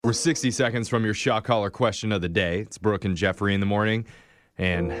We're 60 seconds from your shot collar question of the day. It's Brooke and Jeffrey in the morning.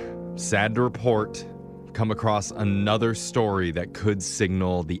 And sad to report, come across another story that could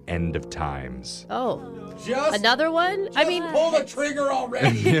signal the end of times. Oh. Just another one? I mean, pull the trigger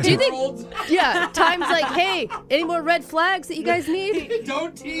already. Do you think? Yeah, time's like, hey, any more red flags that you guys need?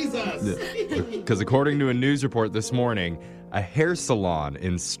 Don't tease us. Because according to a news report this morning, a hair salon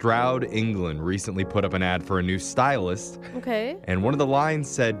in Stroud, England recently put up an ad for a new stylist. Okay. And one of the lines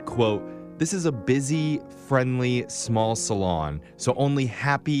said, quote, "This is a busy, friendly, small salon, so only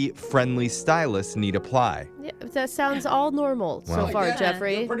happy, friendly stylists need apply." Yeah, that sounds all normal so Well, far, Yeah,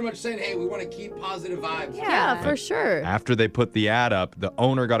 Jeffrey. They're pretty much saying, hey, we want to keep positive vibes. Yeah, for sure. After they put the ad up, the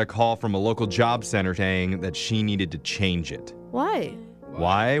owner got a call from a local job center saying that she needed to change it. Why?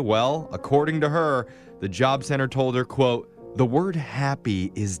 Why? Well, according to her, the job center told her, quote, "The word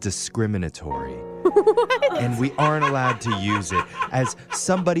happy is discriminatory. And we aren't allowed to use it, as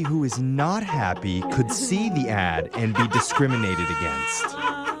somebody who is not happy could see the ad and be discriminated against."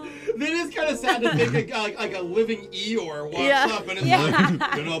 That is kind of sad to think like a living Eeyore walks up and is like,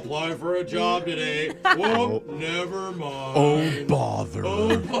 gonna apply for a job today. Whoa, never mind. Oh, bother.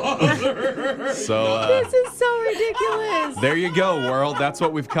 Oh, bother. So, This is so ridiculous. there you go, world. That's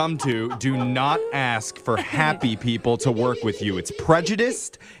what we've come to. Do not ask for happy people to work with you. It's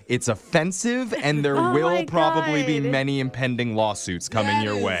prejudiced, it's offensive, and there Oh will my probably be God. many impending lawsuits coming That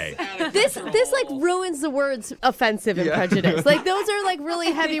your is way. out of This control. like ruins the words offensive and prejudice. Like those are like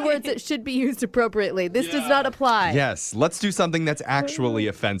really heavy words that should be used appropriately. This does not apply. Yes, let's do something that's actually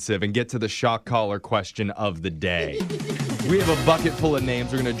offensive and get to the shock collar question of the day. We have a bucket full of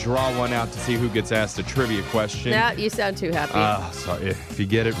names. We're going to draw one out to see who gets asked a trivia question. Nah, you sound too happy. Sorry, if you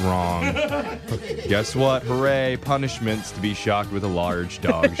get it wrong, guess what? Hooray, punishments to be shocked with a large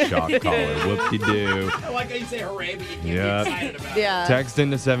dog shock collar. Whoop-de-doo. I like how you say hooray, but you can't Yeah. be excited about it. Yeah. Text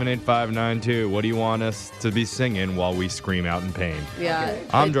into 78592. What do you want us to be singing while we scream out in pain? Yeah.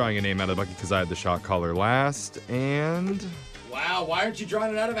 I'm drawing a name out of the bucket because I had the shock collar last. And Wow, why aren't you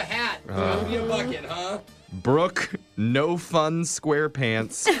drawing it out of a hat? Give me a bucket, huh? Brooke, no fun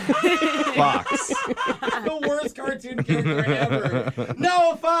SquarePants, Fox. The worst cartoon character ever.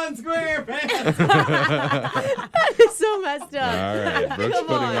 No fun SquarePants. It's so messed up. All right, Brooke's Come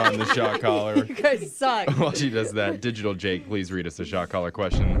putting on the shock collar. You guys suck. While she does that, Digital Jake, please read us the shock collar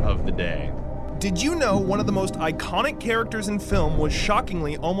question of the day. Did you know one of the most iconic characters in film was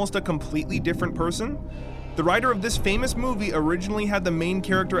shockingly almost a completely different person? The writer of this famous movie originally had the main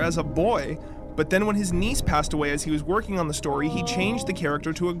character as a boy, but then when his niece passed away as he was working on the story, he changed the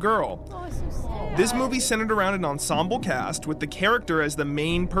character to a girl. Oh, it's so sad. This movie centered around an ensemble cast with the character as the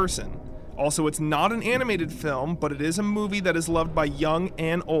main person. Also, it's not an animated film, but it is a movie that is loved by young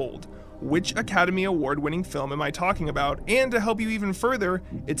and old. Which Academy Award-winning film am I talking about? And to help you even further,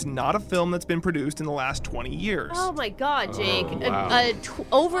 it's not a film that's been produced in the last 20 years. Oh my God, Jake. wow. A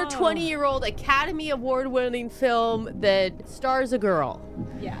over 20-year-old Academy Award-winning film that stars a girl.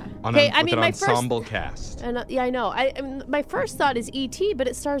 Yeah. Okay, I With mean, an my first- ensemble cast. And yeah, I know. I mean, my first thought is E.T., but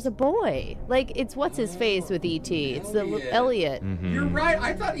it stars a boy. Like, it's what's his face with E.T. It's the Elliot. Elliot. You're right.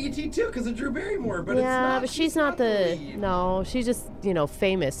 I thought E.T. too because of Drew Barrymore, but it's Yeah, not. but she's not the. lead. No, she's just,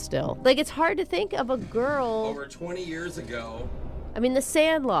 famous still. Like, it's hard to think of a girl. Over 20 years ago. I mean, The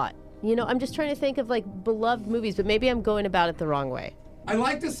Sandlot. I'm just trying to think of, like, beloved movies, but maybe I'm going about it the wrong way. I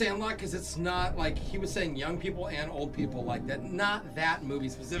like The Sandlot because it's not like he was saying young people and old people like that. Not that movie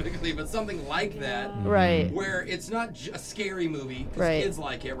specifically, but something like that. Right. Where it's not a scary movie because Right. kids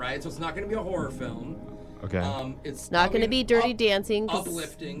like it, right? So it's not going to be a horror film. Okay. It's Not going to probably be an Dirty Dancing. 'cause-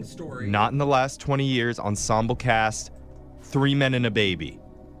 uplifting story. Not in the last 20 years, ensemble cast, 3 men and a baby.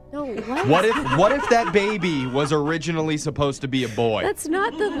 No, what? What if that baby was originally supposed to be a boy? That's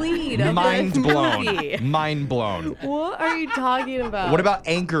not the lead of Mind the blown. movie. Mind blown. What are you talking about? What about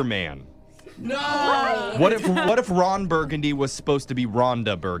Anchorman? No. What if Ron Burgundy was supposed to be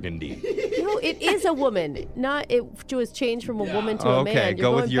Rhonda Burgundy? No, it is a woman. Not it was changed from a Yeah. woman to a man. Okay, You're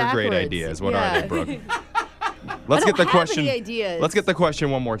go with going your great backwards. ideas. What Yeah. are they, Brooke? Let's I get the don't have question. any ideas. Let's get the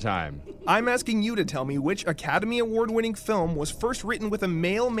question one more time. I'm asking you to tell me which Academy Award-winning film was first written with a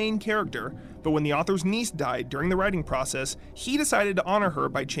male main character, but when the author's niece died during the writing process, he decided to honor her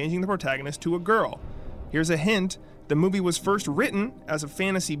by changing the protagonist to a girl. Here's a hint. The movie was first written as a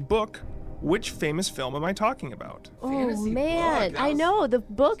fantasy book. Which famous film am I talking about? Oh Fantasy man, book. That I was- know the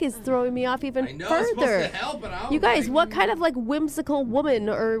book is throwing me off even I know it's further. supposed to help, but I don't You guys, like- what kind of like whimsical woman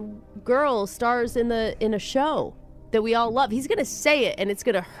or girl stars in a show? that we all love. He's going to say it, and it's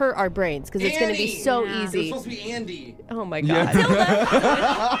going to hurt our brains because it's going to be so It was easy. supposed to be Andy. Oh, my God.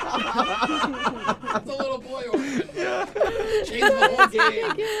 It's a little boy orphan. Changed the whole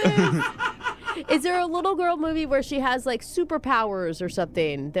game. Is there a little girl movie where she has like superpowers or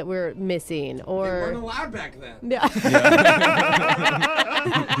something that we're missing? They Or weren't allowed back then. Yeah.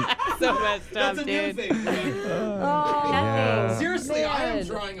 So messed up, That's a new dude. thing. Yeah. Seriously, I am Man.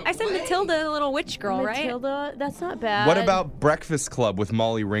 drawing a I said blank. Matilda, the little witch girl, right? Matilda, that's not bad. What about Breakfast Club with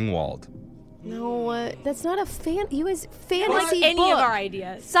Molly Ringwald? No, that's not a fan. He was Like fantasy any book. of our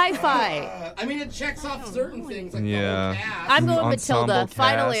ideas. Sci-fi. I mean, it checks off certain things like Yeah. the whole cast. I'm going Ensemble Matilda.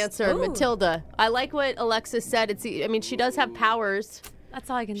 Final cast. answer, Ooh. Matilda. I like what Alexis said. I mean, she does have powers. That's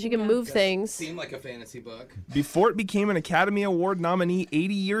all I can She think can of. move things. Seemed like a fantasy book. Before it became an Academy Award nominee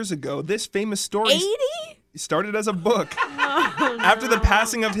 80 years ago, this famous story 80? started as a book. After the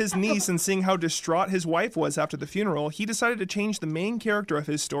passing of his niece and seeing how distraught his wife was after the funeral, he decided to change the main character of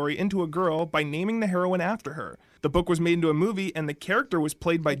his story into a girl by naming the heroine after her. The book was made into a movie, and the character was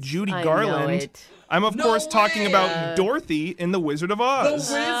played by Judy I Garland. know it. I'm, of No course, talking way! about Dorothy in The Wizard of The Oz.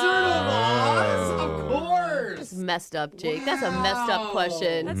 Wizard of Oz? Of course. That's messed up, Jake. That's a messed up Wow.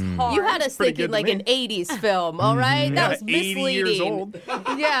 question. That's hard. You had us pretty thinking good to like me. an 80s film, all right? Yeah, That was 80 misleading. years old.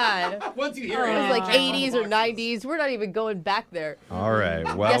 Yeah. Once you hear It it, was like checks all 80s the or boxes. 90s. We're not even going back there. All right.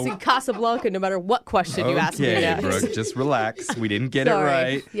 Well, Guessing Casablanca no matter what question you ask me okay, next. Brooke, just relax. We didn't get Sorry. it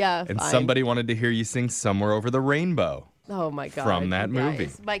right. Yeah, And fine. somebody wanted to hear you sing Somewhere Over the Rainbow. Oh my God. From that you guys. movie.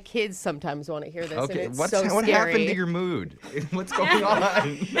 My kids sometimes want to hear this. Okay, and it's what so happened scary. to your mood? What's going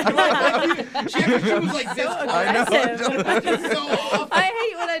on? She was like this. Aggressive. So off. I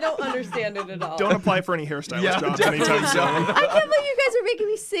hate when I don't understand it at all. Don't apply for any hairstylist Yeah, jobs anytime soon. I can't believe you guys are making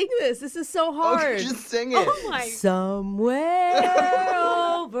me sing this. This is so hard. Just sing it. Oh my. Somewhere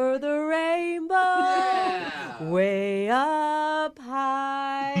over the rainbow, Yeah. way up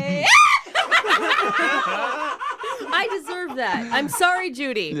high. I deserve that. I'm sorry,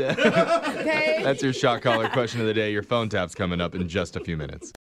 Judy. Okay? That's your shot caller question of the day. Your phone tap's coming up in just a few minutes.